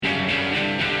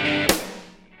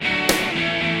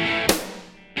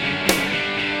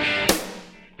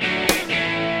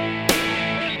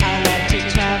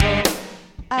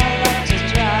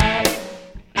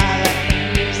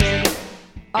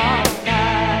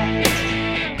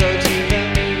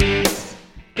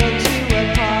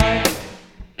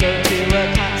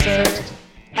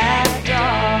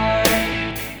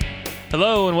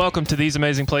welcome to These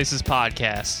Amazing Places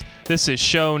podcast. This is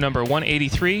show number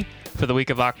 183 for the week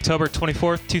of October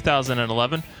 24th,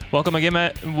 2011. Welcome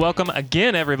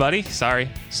again, everybody. Sorry,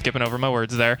 skipping over my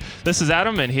words there. This is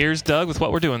Adam, and here's Doug with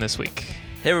what we're doing this week.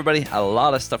 Hey everybody, a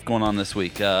lot of stuff going on this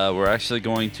week. We're actually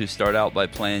going to start out by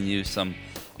playing you some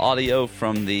audio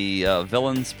from the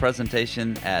Villains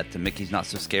presentation at Mickey's Not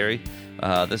So Scary.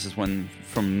 This is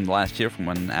from last year, from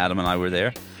when Adam and I were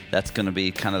there. That's going to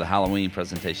be kind of the Halloween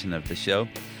presentation of the show.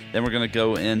 Then we're going to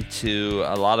go into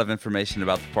a lot of information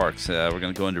about the parks. We're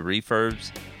going to go into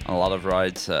refurbs on a lot of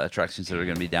rides, attractions that are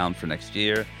going to be down for next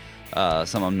year.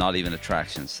 Some of them not even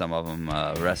attractions, some of them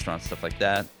restaurants, stuff like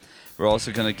that. We're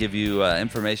also going to give you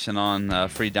information on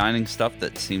free dining stuff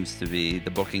that the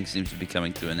booking seems to be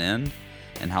coming to an end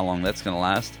and how long that's going to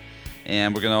last.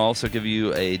 And we're going to also give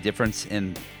you a difference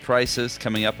in prices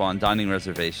coming up on dining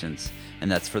reservations.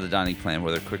 And that's for the dining plan,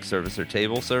 whether quick service or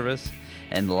table service.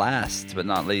 And last but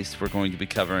not least, we're going to be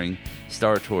covering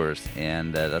Star Tours.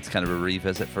 And that's kind of a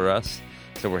revisit for us.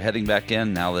 So we're heading back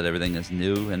in now that everything is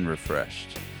new and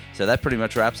refreshed. So that pretty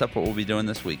much wraps up what we'll be doing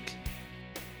this week.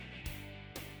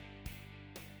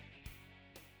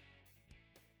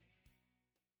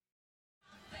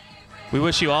 We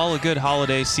wish you all a good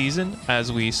holiday season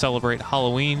as we celebrate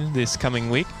Halloween this coming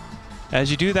week. As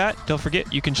you do that, don't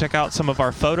forget you can check out some of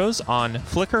our photos on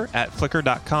Flickr at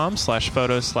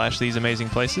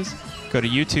flickr.com/photos/theseamazingplaces. Go to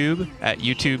YouTube at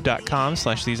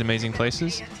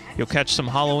youtube.com/theseamazingplaces. You'll catch some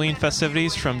Halloween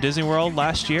festivities from Disney World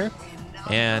last year.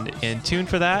 And in tune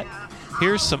for that,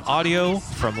 here's some audio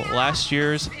from last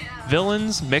year's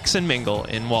Villains Mix and Mingle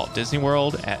in Walt Disney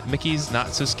World at Mickey's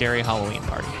Not So Scary Halloween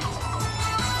Party.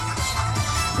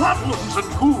 Goblins and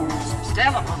ghouls,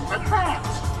 skeletons and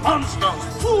bats,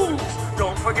 monsters, fools,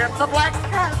 don't forget the black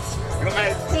cats. You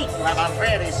may think you have a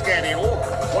very scary look,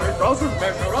 but it doesn't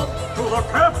measure up to the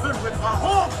captain with the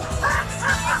hook.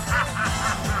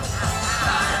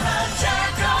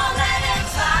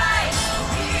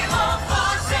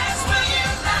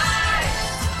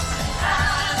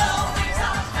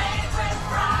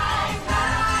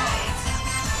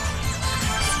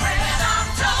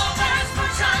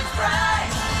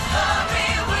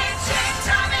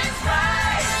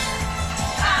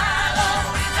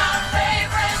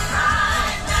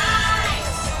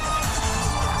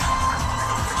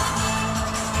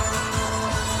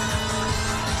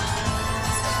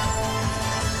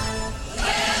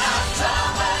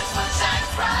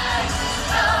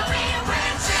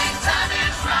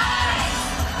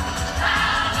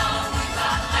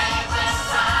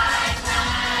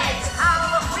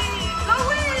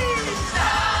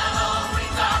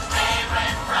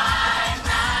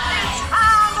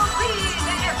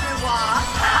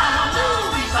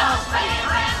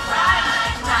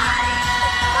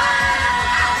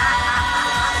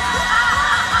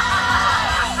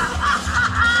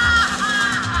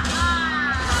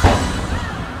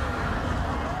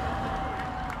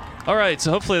 All right, so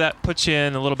hopefully that puts you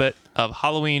in a little bit of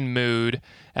Halloween mood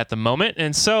at the moment.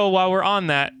 And so while we're on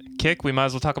that kick, we might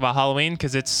as well talk about Halloween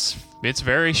because it's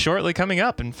very shortly coming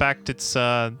up. In fact, it's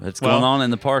going on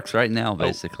in the parks right now,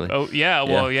 basically.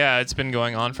 Yeah, it's been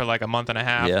going on for like a month and a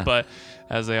half, but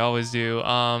as they always do.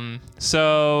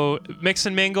 So Mix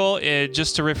and Mingle,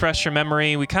 just to refresh your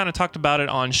memory, we kind of talked about it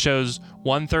on shows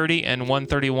 130 and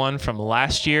 131 from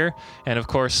last year. And of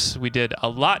course, we did a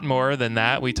lot more than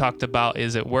that. We talked about,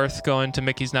 is it worth going to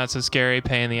Mickey's Not So Scary,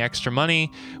 paying the extra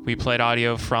money? We played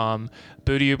audio from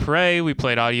Boo-Doo Parade. We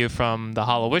played audio from the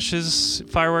Hallowishes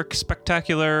Fireworks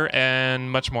Spectacular and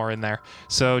much more in there.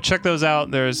 So check those out.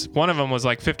 One of them was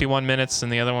like 51 minutes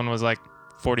and the other one was like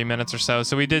 40 minutes or so.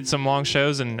 So we did some long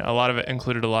shows and a lot of it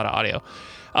included a lot of audio.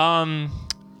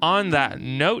 On that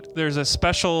note, there's a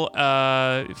special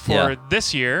for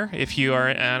this year. If you are,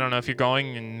 I don't know if you're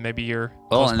going and maybe you're...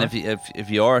 Well, and if you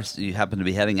happen to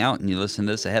be heading out and you listen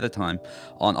to this ahead of time,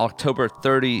 on October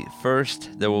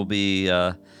 31st, there will be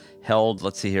held,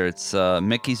 let's see here, it's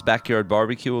Mickey's Backyard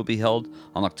Barbecue will be held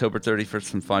on October 31st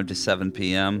from 5 to 7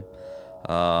 p.m.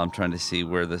 I'm trying to see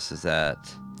where this is at.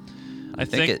 I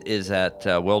think it is at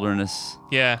Wilderness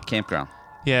Campground.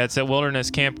 Yeah, it's at Wilderness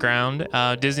Campground.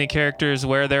 Disney characters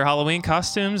wear their Halloween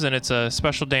costumes, and it's a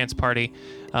special dance party.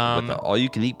 With the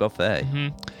all-you-can-eat buffet. Mm-hmm.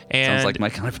 Sounds like my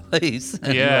kind of place.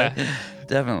 Yeah.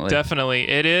 Definitely.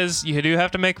 It is. You do have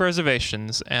to make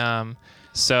reservations.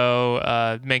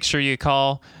 So make sure you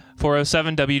call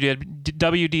 407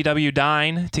 WDW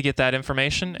Dine to get that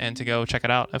information and to go check it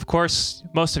out. Of course,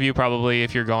 most of you probably,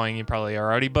 if you're going, you probably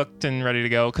are already booked and ready to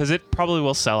go because it probably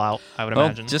will sell out, I would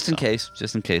imagine. Just in case.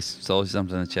 It's always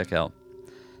something to check out,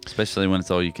 especially when it's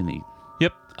all you can eat.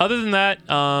 Yep. other than that,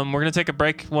 we're going to take a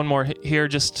break one more here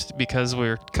just because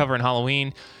we're covering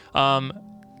Halloween.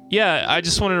 I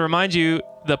just wanted to remind you,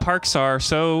 the parks are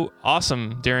so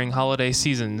awesome during holiday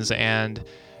seasons, and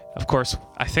of course,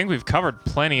 I think we've covered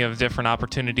plenty of different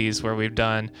opportunities where we've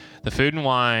done the Food and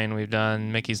Wine, we've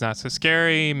done Mickey's Not So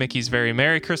Scary, Mickey's Very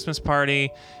Merry Christmas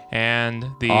Party, and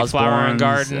the Osborne's, Flower and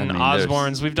Garden, there's...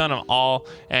 Osborne's. We've done them all,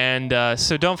 and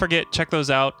so don't forget, check those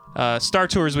out. Star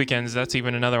Tours weekends, that's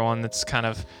even another one that's kind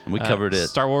of... We covered it.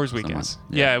 Star Wars weekends.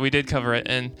 Yeah, we did cover it,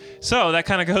 and so that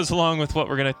kind of goes along with what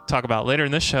we're going to talk about later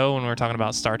in this show when we're talking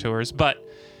about Star Tours, but...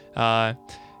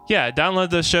 download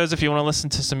those shows if you want to listen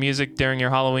to some music during your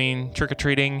Halloween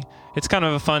trick-or-treating. It's kind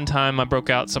of a fun time. I broke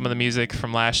out some of the music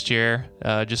from last year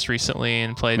just recently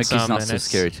and played Mickey's some. Mickey's Not So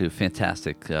Scary, too.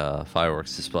 Fantastic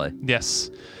fireworks display. Yes.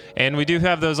 And we do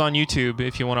have those on YouTube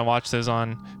if you want to watch those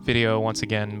on video once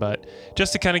again. But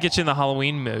just to kind of get you in the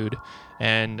Halloween mood.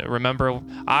 And remember,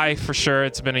 for sure,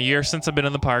 it's been a year since I've been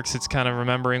in the parks. It's kind of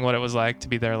remembering what it was like to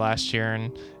be there last year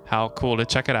and how cool to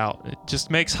check it out. It just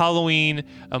makes Halloween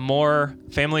a more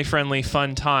family-friendly,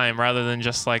 fun time rather than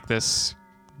just like this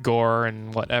gore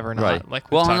and whatever. Right. Like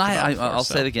I'll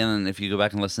say it again, and if you go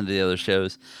back and listen to the other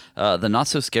shows, the Not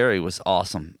So Scary was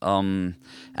awesome.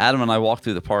 Adam and I walked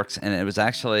through the parks, and it was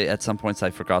actually, at some points, I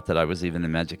forgot that I was even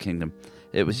in Magic Kingdom.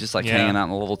 It was just like hanging out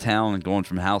in a little town and going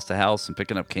from house to house and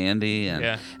picking up candy.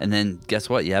 And then guess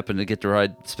what? You happen to get to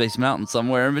ride Space Mountain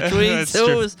somewhere in between. So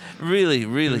true. It was really,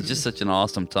 really just such an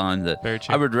awesome time that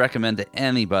I would recommend to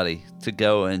anybody to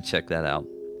go and check that out.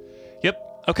 Yep.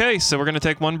 Okay, so we're going to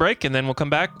take one break, and then we'll come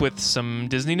back with some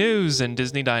Disney news and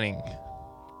Disney dining.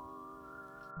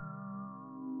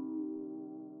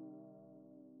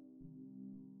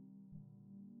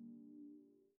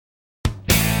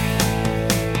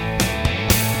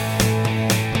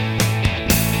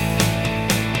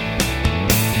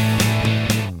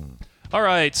 All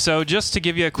right, so just to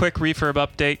give you a quick refurb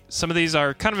update, some of these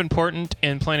are kind of important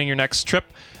in planning your next trip.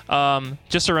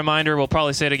 Just a reminder, we'll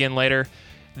probably say it again later,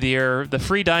 the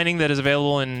free dining that is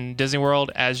available in Disney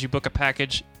World as you book a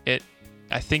package, I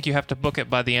think you have to book it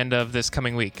by the end of this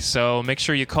coming week. So make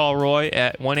sure you call Roy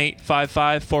at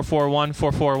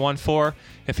 1-855-441-4414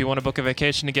 if you want to book a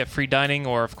vacation to get free dining,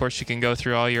 or of course you can go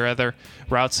through all your other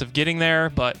routes of getting there,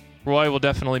 but Roy will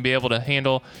definitely be able to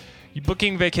handle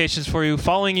booking vacations for you,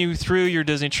 following you through your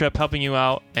Disney trip, helping you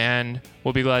out, and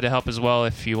we'll be glad to help as well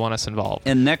if you want us involved.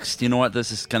 And next, you know what, this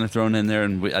is kind of thrown in there,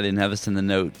 and I didn't have this in the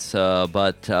notes,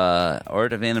 but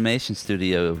Art of Animation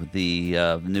Studio,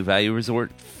 the new Value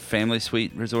Resort, Family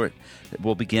Suite Resort,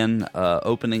 will begin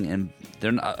opening, and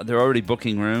they're already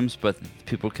booking rooms, but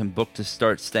people can book to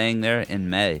start staying there in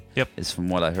May. Yep, is from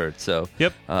what I heard. So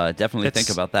definitely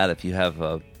think about that if you have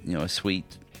a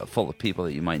suite full of people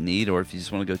that you might need, or if you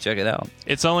just want to go check it out.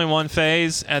 It's only one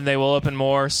phase, and they will open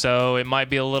more, so it might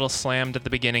be a little slammed at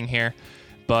the beginning here,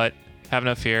 but have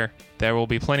no fear. There will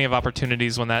be plenty of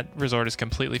opportunities when that resort is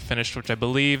completely finished, which I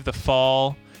believe the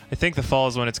fall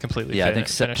is when it's completely finished. I think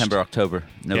September, October,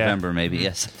 November maybe.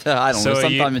 Yes. I don't know,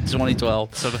 sometime in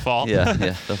 2012. So the fall. Yeah,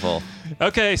 the fall.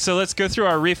 Okay, so let's go through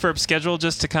our refurb schedule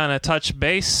just to kind of touch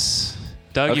base.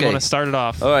 Doug, you want to start it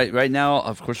off? All right. Right now,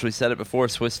 of course, we said it before,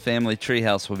 Swiss Family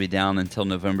Treehouse will be down until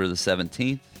November the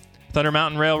 17th. Thunder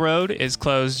Mountain Railroad is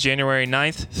closed January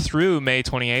 9th through May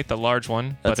 28th, a large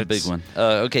one. That's a big one.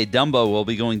 Dumbo will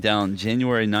be going down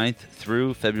January 9th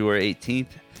through February 18th.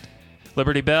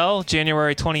 Liberty Bell,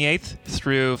 January 28th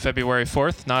through February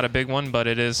 4th. Not a big one, but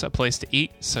it is a place to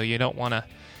eat, so you don't want to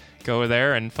go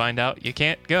there and find out you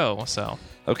can't go. So.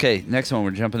 Okay, next one,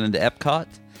 we're jumping into Epcot.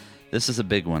 This is a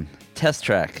big one. Test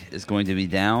Track is going to be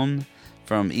down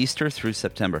from Easter through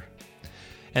September.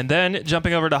 And then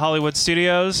jumping over to Hollywood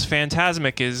Studios,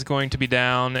 Fantasmic is going to be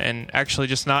down and actually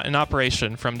just not in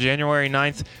operation from January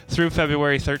 9th through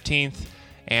February 13th.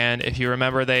 And if you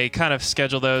remember, they kind of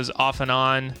schedule those off and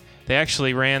on. They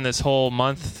actually ran this whole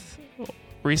month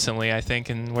recently, I think,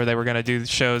 and where they were going to do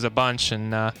shows a bunch.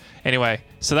 And anyway,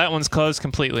 so that one's closed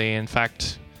completely. In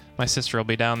fact, my sister will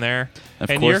be down there. Of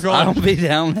course, I'll be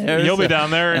down there. You'll be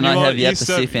down there. And I have yet to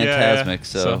see Fantasmic,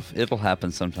 so it'll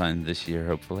happen sometime this year,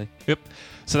 hopefully. Yep.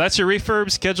 So that's your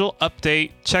refurb schedule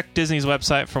update. Check Disney's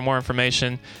website for more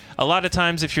information. A lot of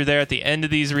times, if you're there at the end of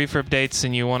these refurb dates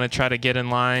and you want to try to get in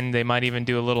line, they might even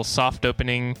do a little soft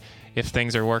opening if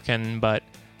things are working, but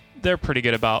they're pretty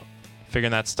good about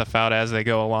figuring that stuff out as they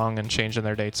go along and changing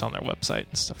their dates on their website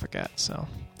and stuff like that. So.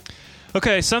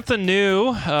 Okay, something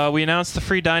new. We announced the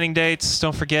free dining dates.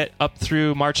 Don't forget, up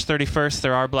through March 31st,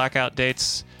 there are blackout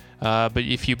dates. But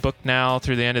if you book now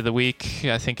through the end of the week,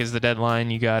 I think is the deadline,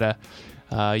 you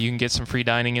can get some free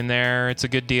dining in there. It's a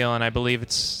good deal, and I believe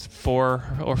it's 4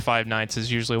 or 5 nights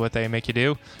is usually what they make you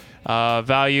do.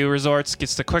 Value Resorts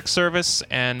gets the quick service,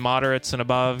 and moderates and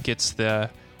above gets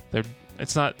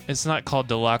it's not called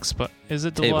deluxe, but is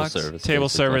it deluxe? Table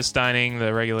service dining,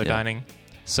 the regular dining.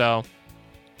 So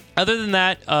other than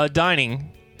that,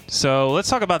 dining. So let's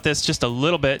talk about this just a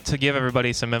little bit to give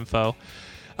everybody some info.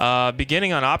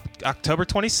 Beginning on October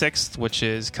 26th, which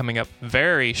is coming up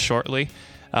very shortly,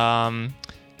 Walt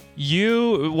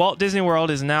Disney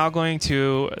World is now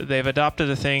they've adopted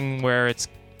a thing where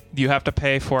you have to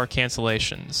pay for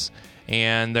cancellations,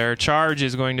 and their charge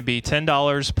is going to be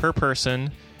 $10 per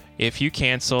person if you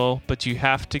cancel, but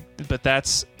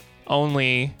that's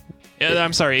only,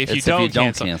 I'm sorry, if you don't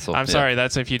cancel. I'm sorry,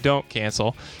 that's if you don't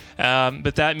cancel.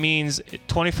 But that means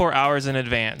 24 hours in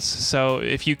advance. So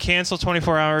if you cancel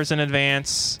 24 hours in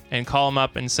advance and call them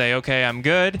up and say, okay, I'm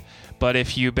good, but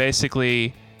if you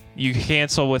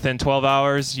cancel within 12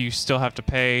 hours, you still have to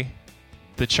pay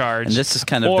the charge. And this is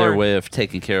kind of their way of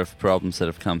taking care of problems that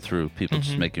have come through, people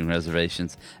just making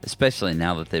reservations, especially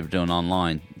now that they're doing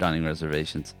online dining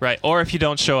reservations. Right, or if you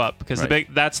don't show up, because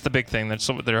that's the big thing. That's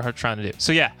what they're trying to do.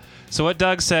 So yeah, so what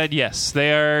Doug said, yes,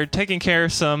 they are taking care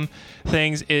of some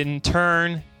things. In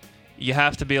turn, you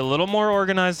have to be a little more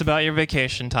organized about your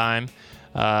vacation time.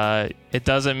 It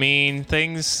doesn't mean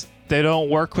they don't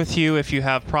work with you if you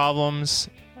have problems.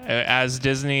 As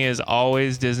Disney is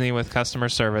always Disney with customer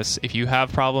service. If you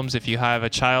have problems, if you have a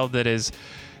child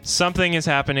something is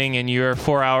happening and you're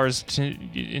 4 hours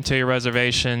into your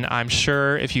reservation, I'm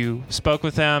sure if you spoke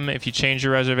with them, if you changed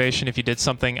your reservation, if you did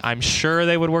something, I'm sure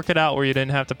they would work it out where you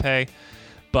didn't have to pay.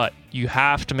 But you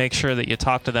have to make sure that you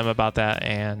talk to them about that,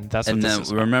 and that's what this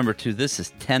is. And remember, too, this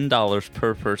is $10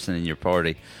 per person in your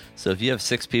party. So if you have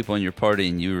 6 people in your party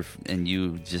and you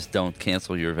just don't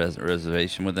cancel your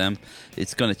reservation with them,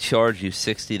 it's going to charge you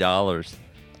 $60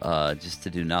 just to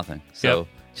do nothing. So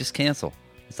just cancel.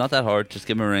 It's not that hard. Just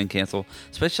give them a ring, cancel.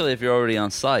 Especially if you're already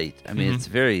on site. I mean, it's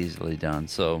very easily done.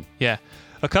 So yeah,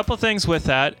 a couple things with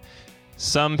that.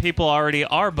 Some people already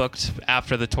are booked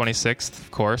after the 26th,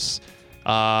 of course.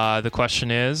 The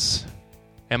question is,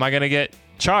 am I going to get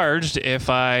charged if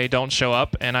I don't show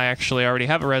up and I actually already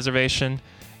have a reservation?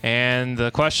 And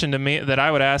the question to me that I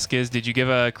would ask is, did you give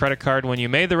a credit card when you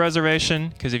made the reservation?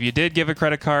 Because if you did give a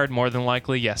credit card, more than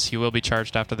likely, yes, you will be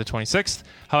charged after the 26th.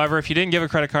 However, if you didn't give a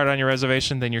credit card on your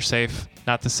reservation, then you're safe.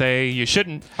 Not to say you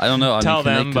shouldn't. I don't know. Tell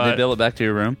them, could they bill it back to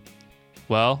your room?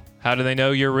 Well, how do they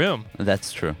know your room?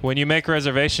 That's true. When you make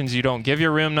reservations, you don't give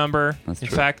your room number. That's true.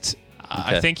 In fact,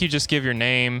 I think you just give your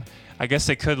name. I guess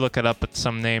they could look it up at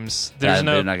some names. They're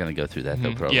not going to go through that,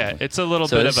 though, probably. Yeah, it's a little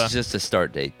bit of a... So this is just a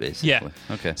start date, basically. Yeah.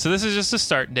 Okay. So this is just a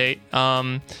start date.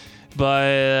 Anyway,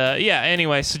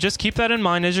 so just keep that in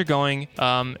mind as you're going.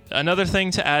 Another thing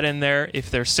to add in there,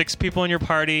 if there's 6 people in your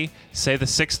party, say the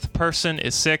 6th person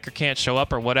is sick or can't show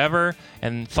up or whatever,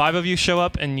 and 5 of you show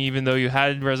up, and even though you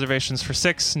had reservations for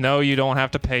 6, no, you don't have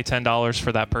to pay $10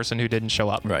 for that person who didn't show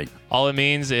up. Right. All it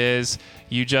means is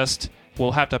you just...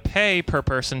 will have to pay per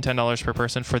person $10 per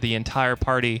person for the entire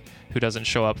party who doesn't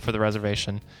show up for the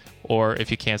reservation, or if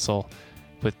you cancel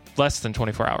with less than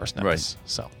 24 hours notice. Right.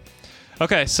 So,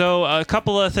 okay, so a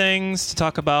couple of things to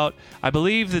talk about. I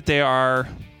believe that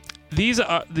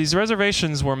these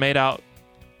reservations were made out.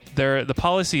 The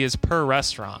policy is per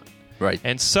restaurant. Right.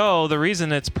 And so the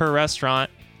reason it's per restaurant,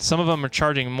 some of them are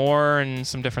charging more and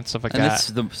some different stuff like that.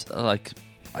 And it's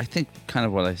I think kind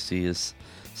of what I see is.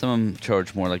 Some of them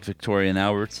charge more, like Victoria and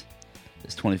Albert's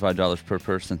is $25 per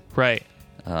person. Right.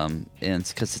 And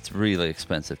it's because it's really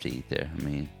expensive to eat there. I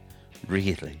mean,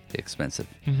 really expensive.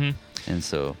 Mm-hmm. And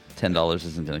so $10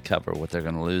 isn't going to cover what they're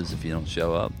going to lose if you don't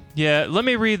show up. Yeah, let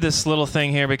me read this little thing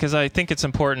here because I think it's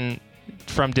important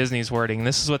from Disney's wording.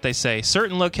 This is what they say.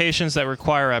 Certain locations that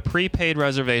require a prepaid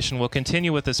reservation will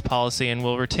continue with this policy and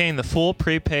will retain the full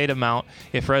prepaid amount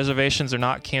if reservations are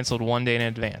not canceled 1 day in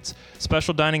advance.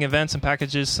 Special dining events and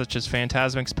packages such as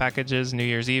Fantasmic's packages, New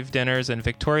Year's Eve dinners, and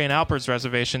Victoria and Albert's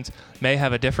reservations may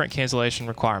have a different cancellation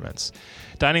requirements.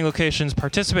 Dining locations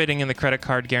participating in the credit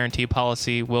card guarantee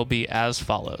policy will be as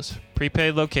follows.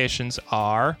 Prepaid locations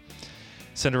are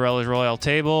Cinderella's Royal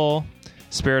Table,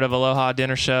 Spirit of Aloha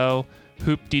Dinner Show,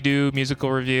 Hoop-de-Doo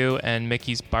Musical Review, and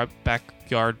Mickey's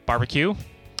Backyard Barbecue.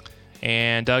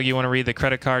 And Doug, you want to read the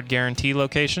credit card guarantee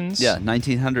locations? Yeah,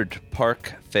 1900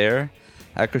 Park Fair,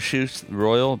 Akershus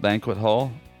Royal Banquet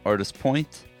Hall, Artist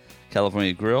Point,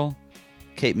 California Grill,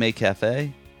 Cape May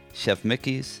Cafe, Chef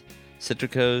Mickey's,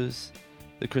 Citrico's,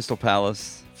 the Crystal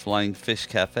Palace, Flying Fish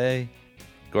Cafe,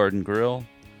 Garden Grill,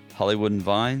 Hollywood and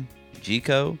Vine,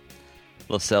 Jico,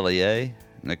 Le Cellier,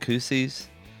 Nakusi's,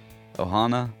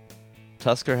 Ohana,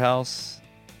 Tusker House,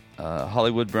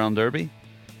 Hollywood Brown Derby,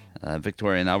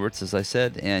 Victoria and Albert's, as I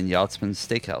said, and Yachtsman's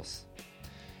Steakhouse.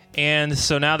 And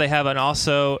so now they have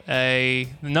also a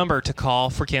number to call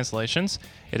for cancellations.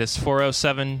 It is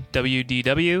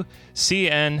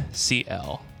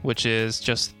 407-WDW-CNCL, which is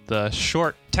just the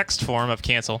short text form of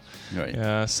cancel.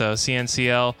 Right. So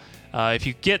CNCL. If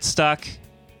you get stuck,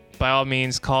 by all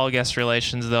means, call guest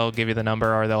relations. They'll give you the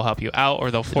number, or they'll help you out,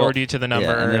 or they'll forward you to the number.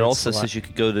 Yeah, and it also says you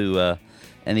could go to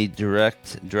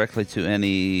directly to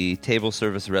any table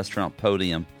service restaurant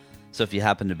podium. So if you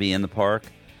happen to be in the park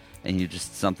and you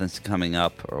just something's coming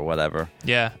up or whatever,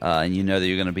 and you know that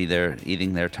you're going to be there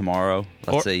eating there tomorrow.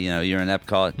 Let's say you're in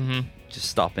Epcot, just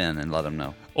stop in and let them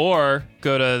know. Or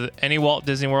go to any Walt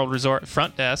Disney World Resort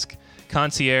front desk,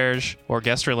 concierge, or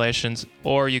guest relations,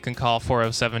 or you can call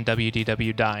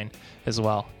 407-WDW-DINE as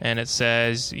well. And it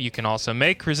says you can also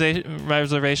make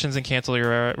reservations and cancel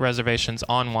your reservations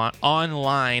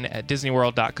online at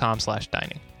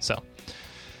disneyworld.com/dining. So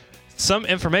some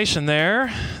information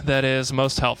there that is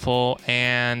most helpful,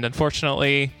 and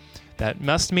unfortunately that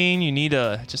must mean you need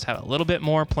to just have a little bit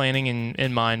more planning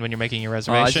in mind when you're making your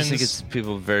reservations. I just think it's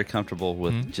people very comfortable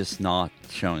with just not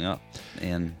showing up.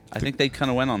 And I think they kind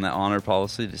of went on that honor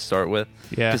policy to start with.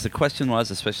 Yeah. Because the question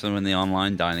was, especially when the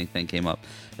online dining thing came up,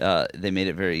 they made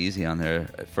it very easy on there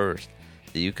at first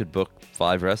that you could book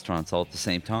 5 restaurants all at the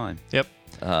same time. Yep.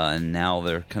 And now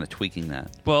they're kind of tweaking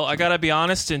that. Well, I got to be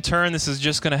honest, in turn, this is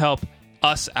just going to help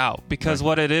us out. Because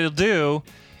what it'll do,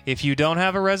 if you don't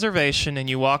have a reservation and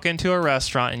you walk into a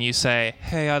restaurant and you say,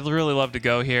 hey, I'd really love to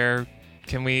go here.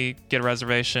 Can we get a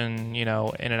reservation, in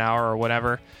an hour or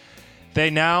whatever? They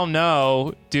now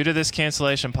know, due to this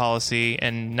cancellation policy,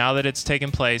 and now that it's taken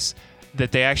place,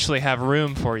 that they actually have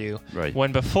room for you. Right.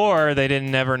 When before, they didn't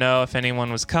never know if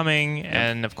anyone was coming. Yeah.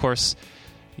 And, of course,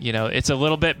 it's a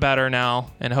little bit better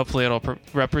now, and hopefully it'll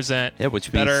represent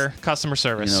which better means, customer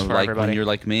service for like everybody. When you're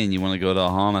like me and you want to go to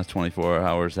Ahana 24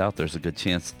 hours out, there's a good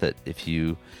chance that if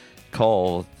you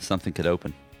call, something could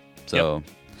open. So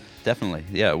definitely,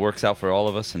 it works out for all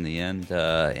of us in the end,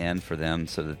 and for them,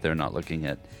 so that they're not looking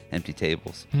at empty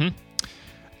tables. Mm-hmm.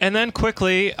 And then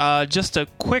quickly, just a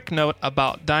quick note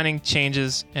about dining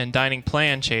changes and dining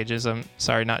plan changes. I'm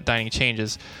sorry, not dining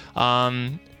changes.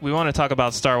 We want to talk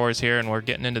about Star Wars here, and we're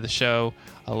getting into the show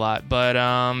a lot. But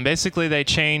basically, they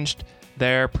changed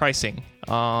their pricing.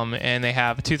 And they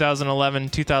have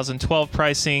 2011-2012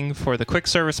 pricing for the quick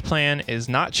service plan is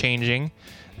not changing.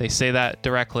 They say that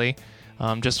directly.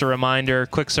 Just a reminder,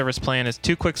 quick service plan is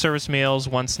 2 quick service meals,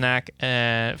 1 snack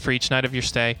for each night of your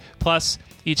stay. Plus,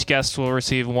 each guest will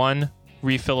receive 1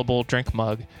 refillable drink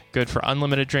mug, good for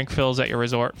unlimited drink fills at your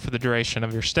resort for the duration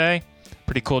of your stay.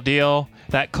 Pretty cool deal.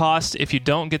 That cost, if you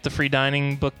don't get the free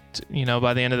dining booked,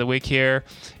 by the end of the week here,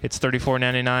 it's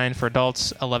 $34.99 for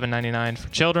adults, $11.99 for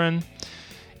children.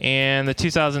 And the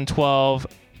 2012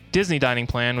 Disney dining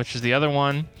plan, which is the other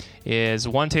one, is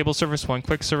 1 table service, 1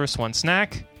 quick service, 1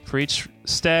 snack for each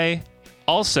stay.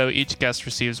 Also, each guest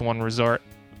receives 1 resort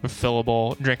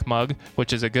refillable drink mug,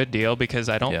 which is a good deal because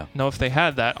I don't know if they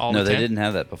had that all the time. No, they didn't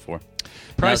have that before.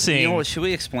 Pricing. Now, should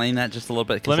we explain that just a little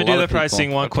bit? Let me do the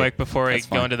pricing quick before I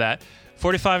go into that.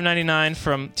 $45.99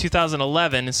 from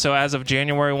 2011. So as of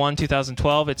January 1,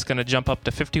 2012, it's going to jump up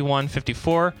to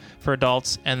 $51.54 for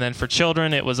adults, and then for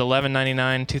children, it was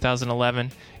 $11.99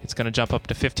 2011. It's going to jump up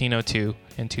to $15.02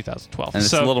 in 2012. And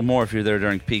it's a little more if you're there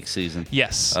during peak season.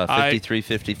 Yes,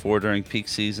 $53.54 during peak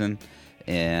season,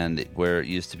 and where it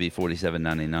used to be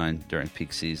 $47.99 during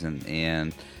peak season,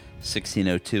 and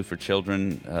 $16.02 for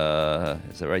children.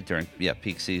 Is that right? During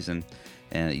peak season.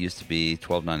 And it used to be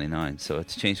 $12.99, so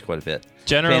it's changed quite a bit.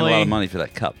 Generally, paying a lot of money for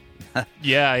that cup.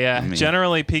 Yeah.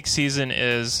 Generally, peak season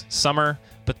is summer,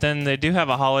 but then they do have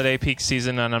a holiday peak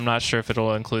season, and I'm not sure if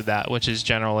it'll include that, which is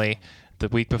generally the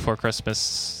week before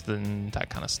Christmas, and that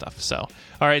kind of stuff. So,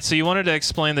 all right. So you wanted to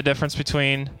explain the difference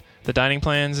between the dining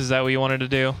plans? Is that what you wanted to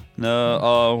do?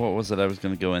 No. What was it I was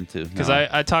going to go into? Because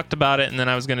I talked about it, and then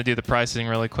I was going to do the pricing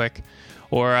really quick.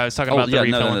 Or I was talking about the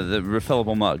the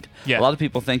refillable mug. Yeah. A lot of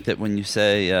people think that when you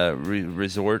say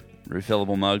resort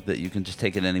refillable mug, that you can just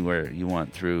take it anywhere you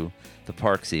want through the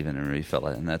parks even and refill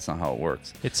it, and that's not how it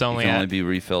works. It can only be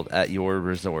refilled at your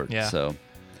resort. Yeah. So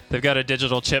they've got a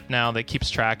digital chip now that keeps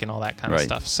track and all that kind of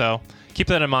stuff. So keep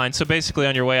that in mind. So basically,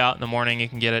 on your way out in the morning, you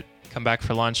can get it, come back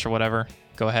for lunch or whatever.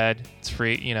 Go ahead. It's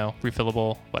free,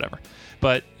 refillable, whatever.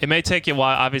 But it may take you a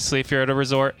while. Obviously, if you're at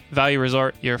a value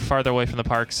resort, you're farther away from the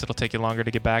parks. It'll take you longer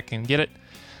to get back and get it.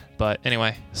 But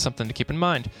anyway, something to keep in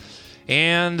mind.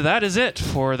 And that is it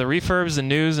for the refurbs and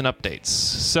news and updates.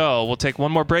 So we'll take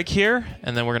one more break here,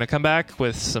 and then we're going to come back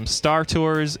with some Star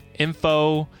Tours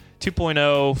info,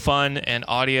 2.0 fun and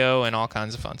audio and all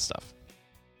kinds of fun stuff.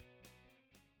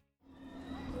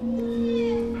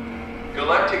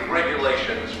 Galactic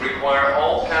regulations require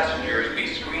all passengers be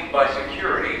screened by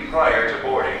security prior to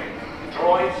boarding.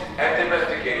 Droids and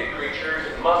domesticated creatures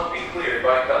must be cleared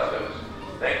by customs.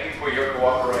 Thank you for your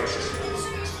cooperation.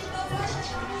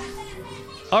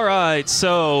 All right,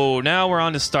 so now we're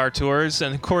on to Star Tours,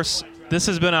 and of course, this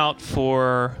has been out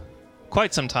for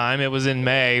quite some time. It was in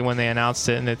May when they announced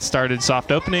it, and it started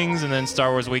soft openings, and then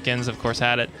Star Wars Weekends, of course,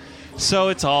 had it. So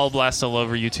it's all blasted all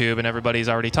over YouTube, and everybody's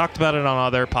already talked about it on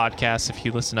other podcasts if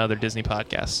you listen to other Disney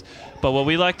podcasts. But what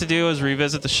we like to do is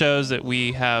revisit the shows that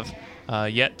we have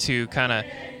yet to kind of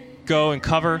go and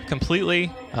cover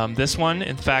completely. This one,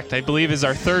 in fact, I believe is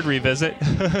our third revisit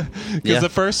because the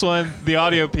first one, the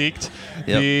audio peaked.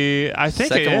 Yep. I think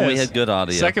second it one is. we had good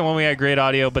audio. Second one we had great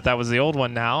audio, but that was the old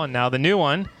one now, and now the new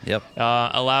one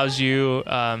allows you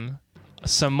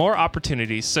some more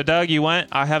opportunities. So, Doug, you went.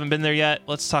 I haven't been there yet.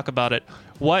 Let's talk about it.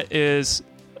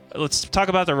 Let's talk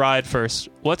about the ride first.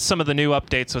 What's some of the new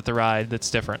updates with the ride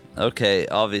that's different? Okay,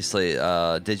 obviously,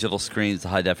 digital screen's a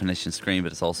high-definition screen,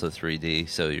 but it's also 3D,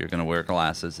 so you're going to wear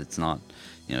glasses. It's not,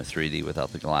 3D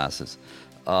without the glasses.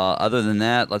 Other than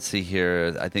that, let's see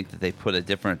here. I think that they put a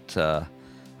different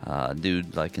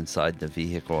dude like inside the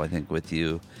vehicle, I think, with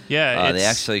you. Yeah, they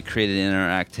actually created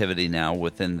interactivity now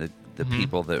within the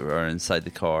people that are inside the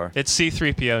car. It's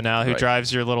C-3PO now who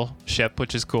drives your little ship,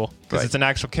 which is cool because it's an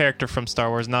actual character from Star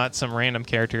Wars, not some random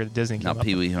character that Disney came up with. Not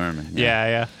Pee Wee Herman.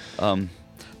 Yeah.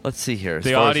 Let's see here. As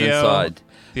the far audio, as inside,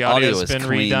 the audio's is been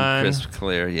clean, redone, crisp,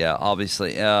 clear. Yeah,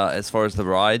 obviously. As far as the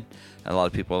ride, a lot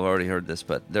of people have already heard this,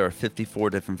 but there are 54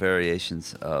 different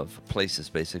variations of places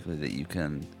basically that you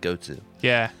can go to.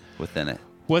 Yeah. Within it.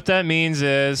 What that means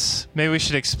is, maybe we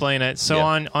should explain it. So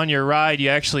on your ride, you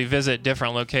actually visit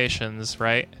different locations,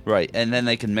 right? Right, and then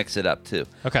they can mix it up too.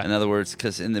 Okay. In other words,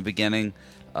 because in the beginning,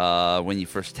 when you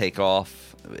first take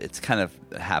off, it's kind of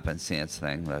a happenstance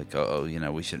thing. Like,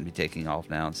 we shouldn't be taking off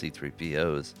now, and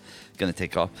C-3PO is going to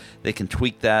take off. They can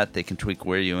tweak that. They can tweak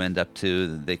where you end up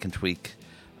to. They can tweak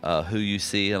who you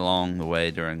see along the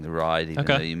way during the ride. Even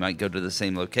though you might go to the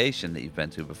same location that you've been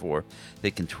to before,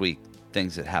 they can tweak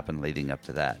things that happen leading up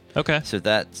to that. Okay. So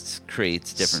that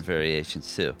creates different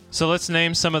variations too. So let's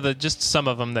name some of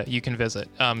them that you can visit.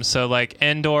 So like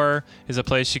Endor is a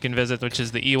place you can visit, which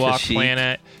is the Ewok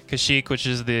planet. Kashyyyk, which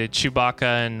is the Chewbacca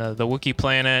and the Wookiee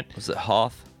planet. Was it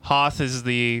Hoth? Hoth is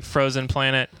the frozen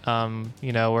planet.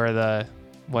 Where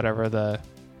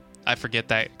I forget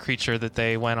that creature that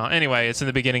they went on. Anyway, it's in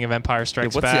the beginning of Empire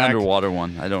Strikes Back. What's the underwater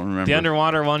one? I don't remember. The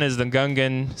underwater one is the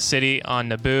Gungan city on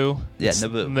Naboo. Yeah,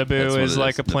 Naboo. Naboo is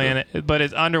like a planet, but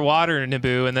it's underwater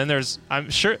Naboo. And then I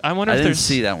didn't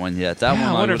see that one yet. That one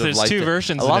I wonder if there's two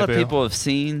versions. A lot of people have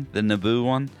seen the Naboo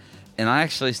one, and I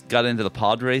actually got into the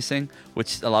pod racing,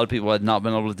 which a lot of people had not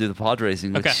been able to do the pod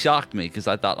racing, which shocked me because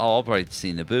I thought, I'll probably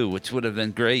see Naboo, which would have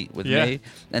been great with me.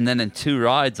 And then in 2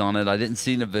 rides on it, I didn't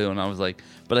see Naboo, and I was like,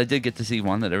 but I did get to see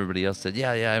one that everybody else said,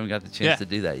 I haven't got the chance to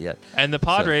do that yet. And the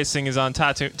pod racing is on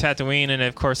Tatooine, and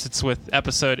of course it's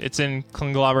it's in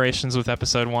collaborations with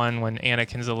Episode 1 when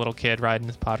Anakin's a little kid riding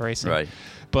his pod racing. Right.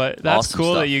 But that's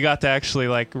cool that you got to actually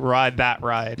ride that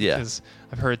ride. Yeah. Because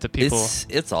I've heard that people,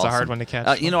 it's awesome. A hard one to catch.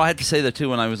 I have to say though too,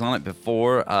 when I was on it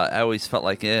before, I always felt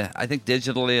like, I think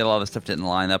digitally a lot of stuff didn't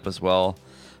line up as well.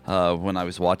 When I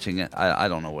was watching it, I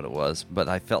don't know what it was, but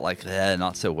I felt like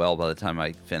not so well by the time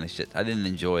I finished it. I didn't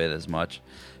enjoy it as much.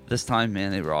 This time,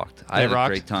 man, it rocked. I had a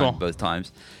great time both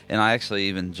times, and I actually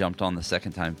even jumped on the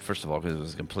second time. First of all, because it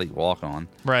was a complete walk-on.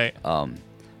 Right.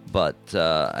 But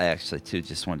I actually too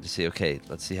just wanted to see. Okay,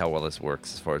 let's see how well this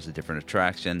works as far as a different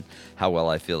attraction. How well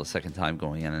I feel the second time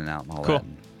going in and out and all that.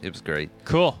 And it was great.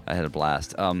 Cool. I had a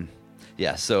blast.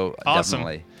 So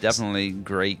awesome. definitely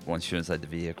great once you're inside the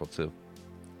vehicle too.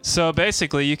 So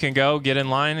basically, you can go, get in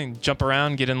line, and jump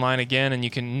around, get in line again, and you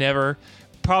can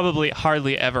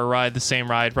hardly ever ride the same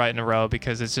ride right in a row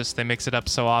because it's just they mix it up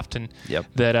so often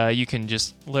that you can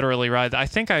just literally ride. I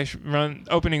think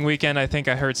opening weekend, I think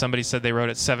I heard somebody said they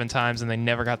rode it 7 times and they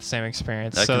never got the same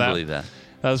experience. I can believe that.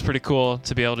 That was pretty cool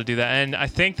to be able to do that. And I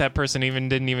think that person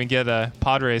didn't even get a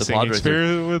pod racing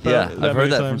experience with that. Yeah, I've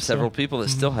heard that from several people that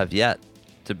still have yet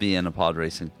to be in a pod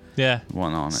racing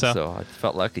one on it. So I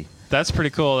felt lucky. That's pretty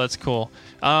cool. That's cool.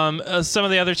 Some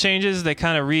of the other changes, they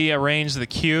kind of rearranged the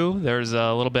queue. There's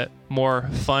a little bit more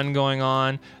fun going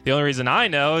on. The only reason I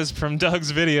know is from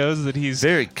Doug's videos that he's...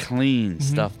 Very clean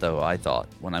stuff, though, I thought,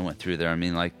 when I went through there. I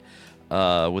mean,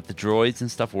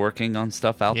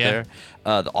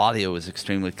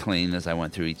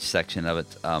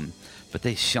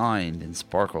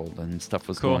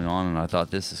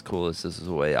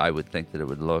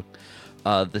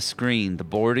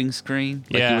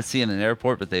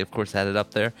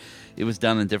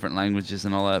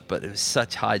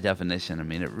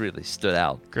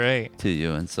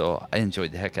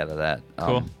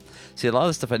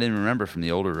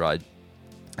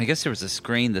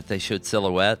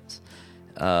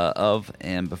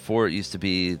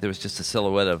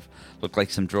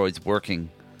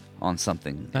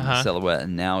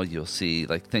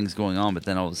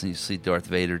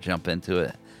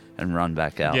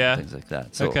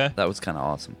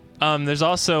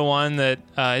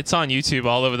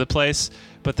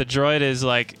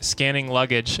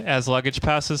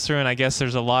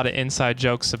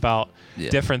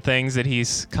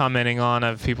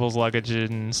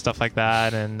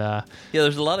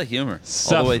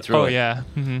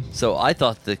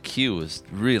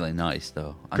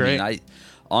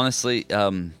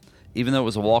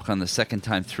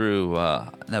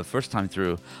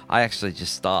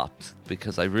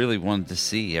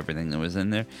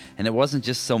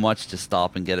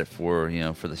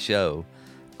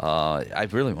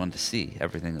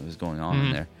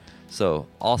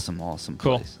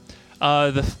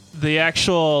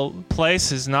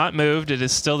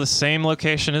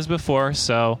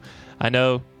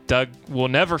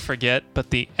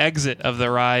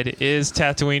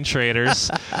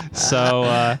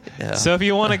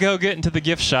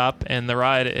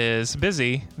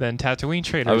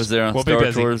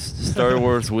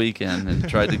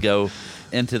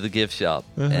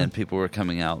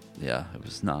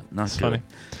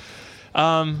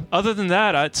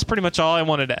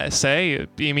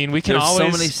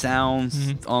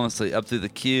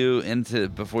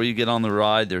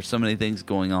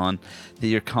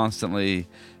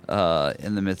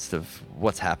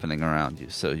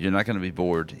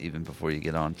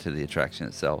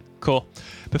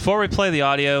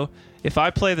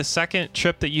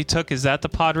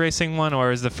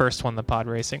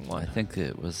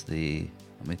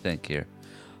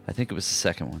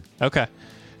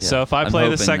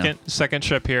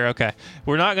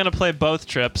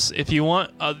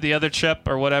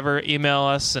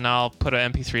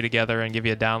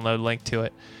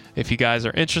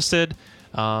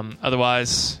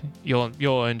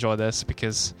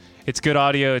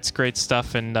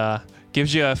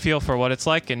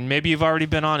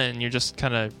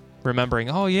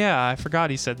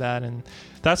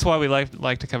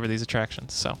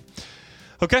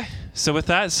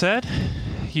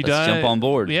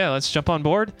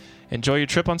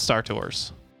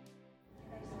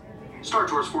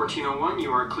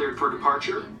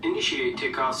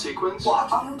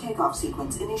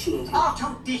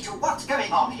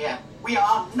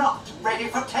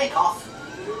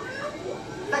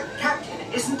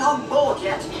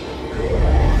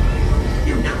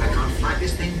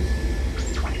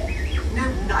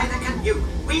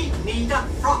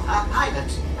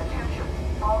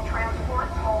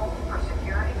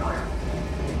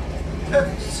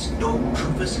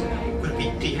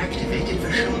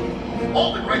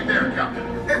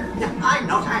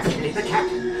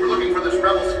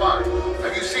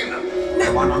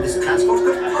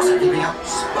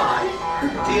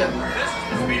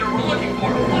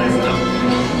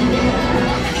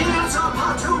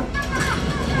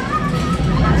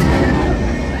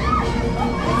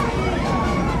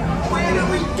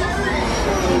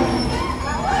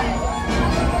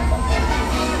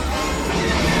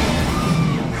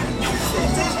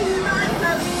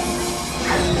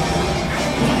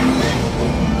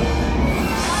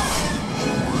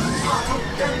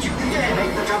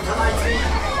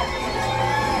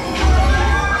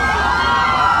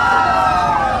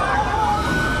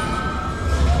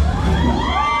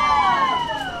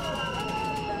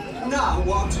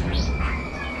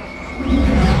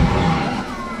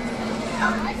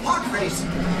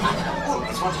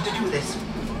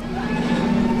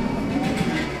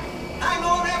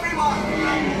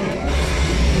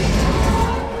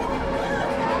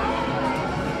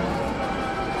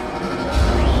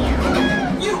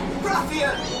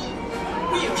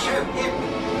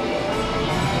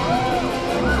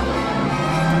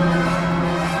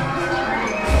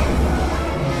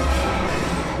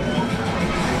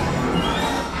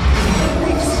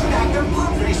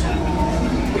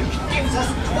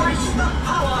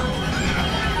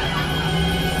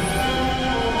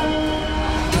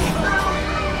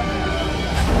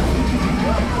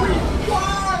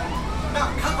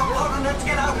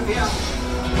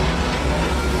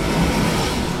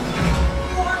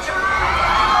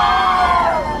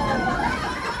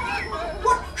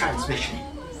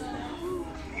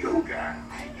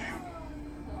 I am.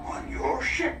 On your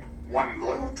ship, one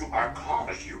loyal to our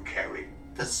cause you carry.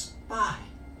 The spy.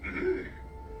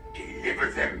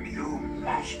 Deliver them, you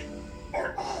must,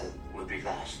 or all will be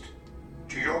lost.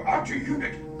 To your outer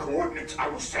unit, coordinates I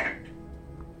will send.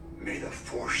 May the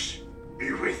Force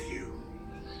be with you.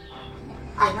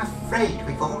 I'm afraid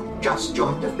we've all just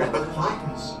joined the Rebel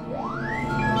Alliance.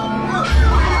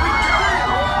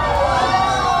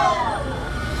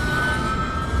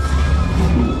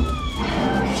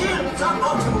 Shields up,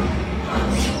 Otto!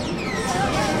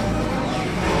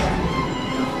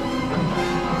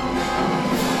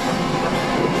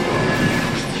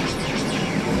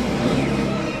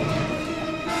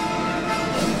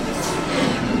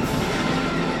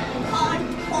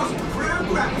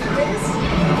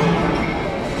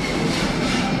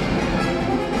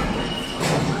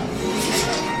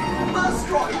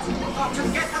 To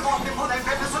get them off before they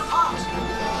rip us apart!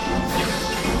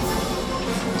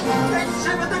 Let's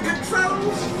sever the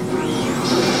controls!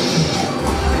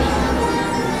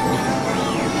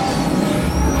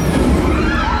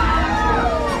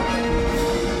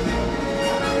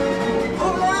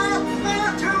 Pull up!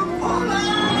 Martu, pull up!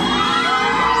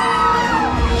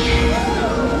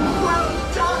 Well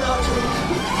done, Otto!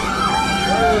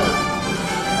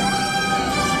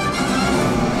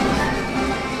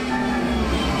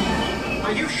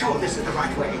 Are you sure this is the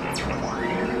right way?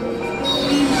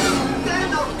 They're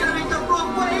not going the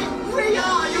wrong way! We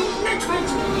are, you nitwit!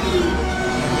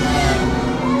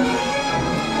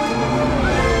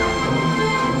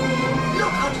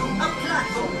 Look, Otto, a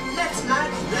platform! Let's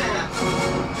land there!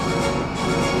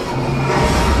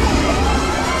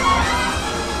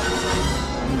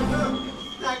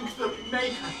 Thank the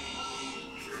Maker!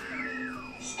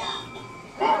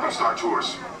 Welcome, Star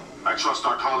Tours. I trust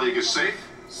our colleague is safe?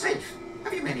 Safe?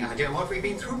 Have you any idea what we've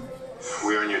been through?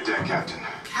 We are on your deck, Captain.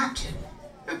 Captain?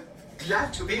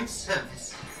 Glad to be of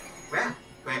service. Well,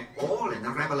 we're all in the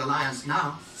Rebel Alliance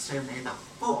now, so may the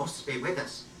Force be with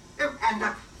us. Oh, and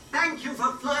thank you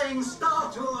for flying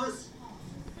Star Tours!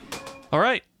 All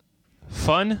right.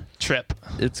 Fun trip.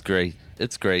 It's great.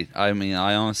 It's great. I mean,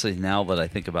 I honestly, now that I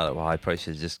think about it, well, I probably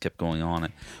should have just kept going on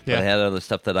it. But I had other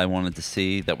stuff that I wanted to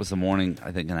see. That was the morning,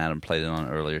 I think, and Adam played it on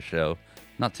an earlier show,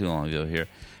 not too long ago here,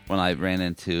 when I ran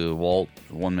into Walt,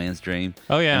 One Man's Dream.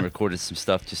 Oh, yeah. And recorded some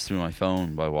stuff just through my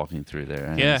phone by walking through there.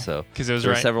 And yeah, so because it was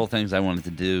there right. were several things I wanted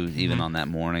to do even on that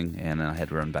morning, and then I had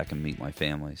to run back and meet my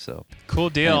family. So cool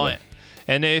deal. Anyway.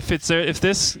 And if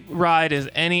this ride is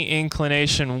any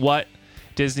inclination what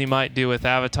Disney might do with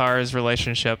Avatar's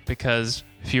relationship, because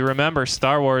if you remember,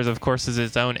 Star Wars, of course, is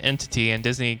its own entity, and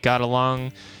Disney got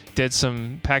along, did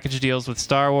some package deals with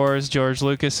Star Wars, George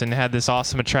Lucas, and had this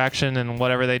awesome attraction and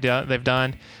whatever they've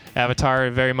done. Avatar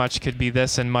very much could be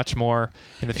this and much more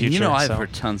in the future. You know, I've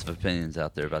heard tons of opinions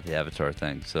out there about the Avatar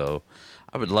thing, so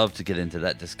I would love to get into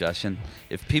that discussion.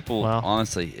 If people,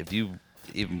 honestly, if you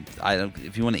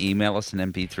want to email us an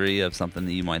MP3 of something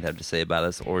that you might have to say about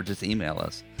us, or just email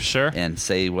us, sure, and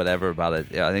say whatever about it.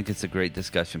 Yeah, I think it's a great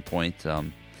discussion point.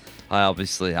 I'm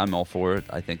all for it.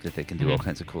 I think that they can do all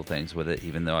kinds of cool things with it.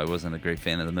 Even though I wasn't a great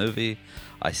fan of the movie,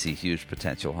 I see huge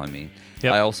potential. I mean,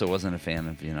 I also wasn't a fan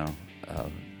of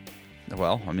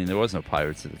there was no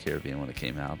Pirates of the Caribbean when it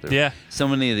came out. There were so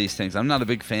many of these things. I'm not a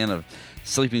big fan of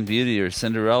Sleeping Beauty or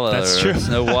Cinderella or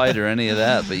Snow White or any of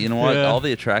that. But you know what? All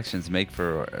the attractions make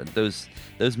for those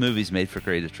movies made for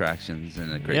great attractions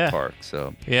and a great park.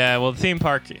 So well, the theme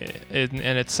park in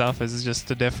itself is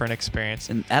just a different experience.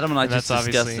 And Adam and I just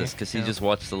discussed this because he just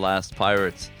watched the last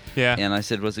Pirates. Yeah. And I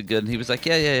said, was it good? And he was like,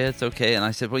 yeah, it's okay. And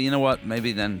I said, well, you know what?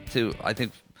 Maybe then too.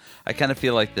 I kind of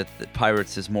feel like that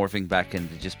Pirates is morphing back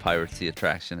into just Pirates the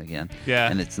attraction again. Yeah.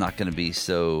 And it's not going to be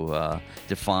so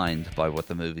defined by what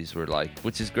the movies were like,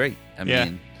 which is great. I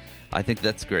mean, I think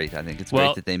that's great. I think it's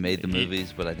great that they made the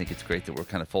movies, but I think it's great that we're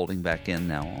kind of folding back in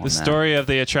now on the story of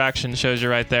the attraction shows you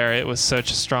right there. It was such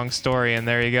a strong story, and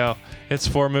there you go. It's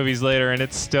 4 movies later, and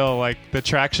it's still like the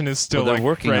attraction is still they're like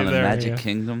working right on a there, Magic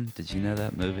Kingdom. Did you know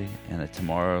that movie? And a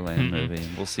Tomorrowland movie.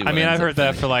 We'll see. What I've heard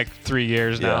that for like 3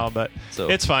 years now, but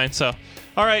it's fine. So,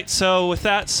 all right. So with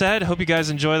that said, hope you guys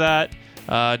enjoy that.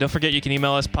 Don't forget you can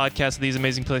email us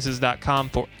podcast@theseamazingplaces.com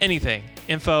for anything,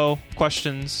 info,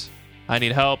 questions. I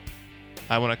need help.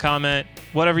 I want to comment.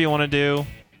 Whatever you want to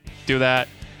do that.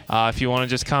 If you want to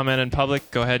just comment in public,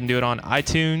 go ahead and do it on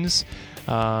iTunes.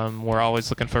 We're always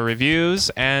looking for reviews.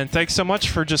 And thanks so much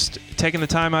for just taking the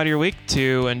time out of your week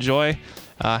to enjoy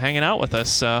hanging out with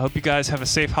us. Hope you guys have a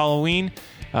safe Halloween.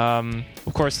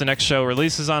 Of course, the next show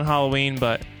releases on Halloween,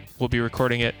 but we'll be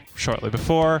recording it shortly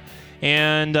before.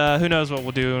 And who knows what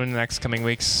we'll do in the next coming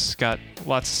weeks. Got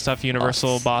lots of stuff,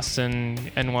 Universal,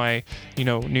 Boston, NY,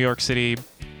 New York City,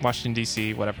 Washington,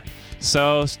 D.C., whatever.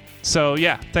 So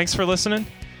yeah, thanks for listening.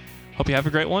 Hope you have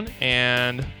a great one,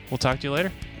 and we'll talk to you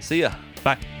later. See ya.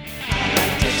 Bye. I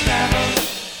like to travel.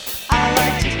 I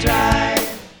like to drive.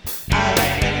 I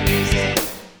like the music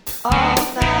all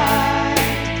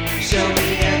night. Show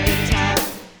me a good time.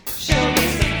 Show me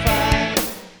some fun.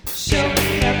 Show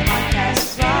me a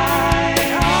podcast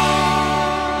right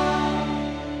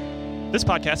on. This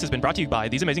podcast has been brought to you by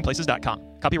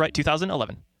TheseAmazingPlaces.com. Copyright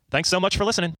 2011. Thanks so much for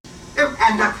listening.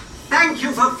 And thank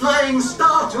you for flying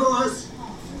Star Tours.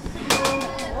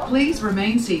 Please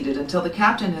remain seated until the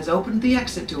captain has opened the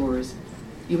exit doors.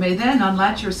 You may then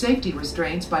unlatch your safety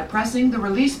restraints by pressing the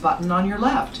release button on your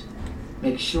left.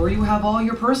 Make sure you have all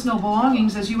your personal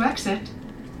belongings as you exit.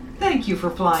 Thank you for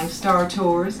flying Star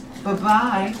Tours.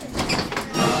 Bye-bye.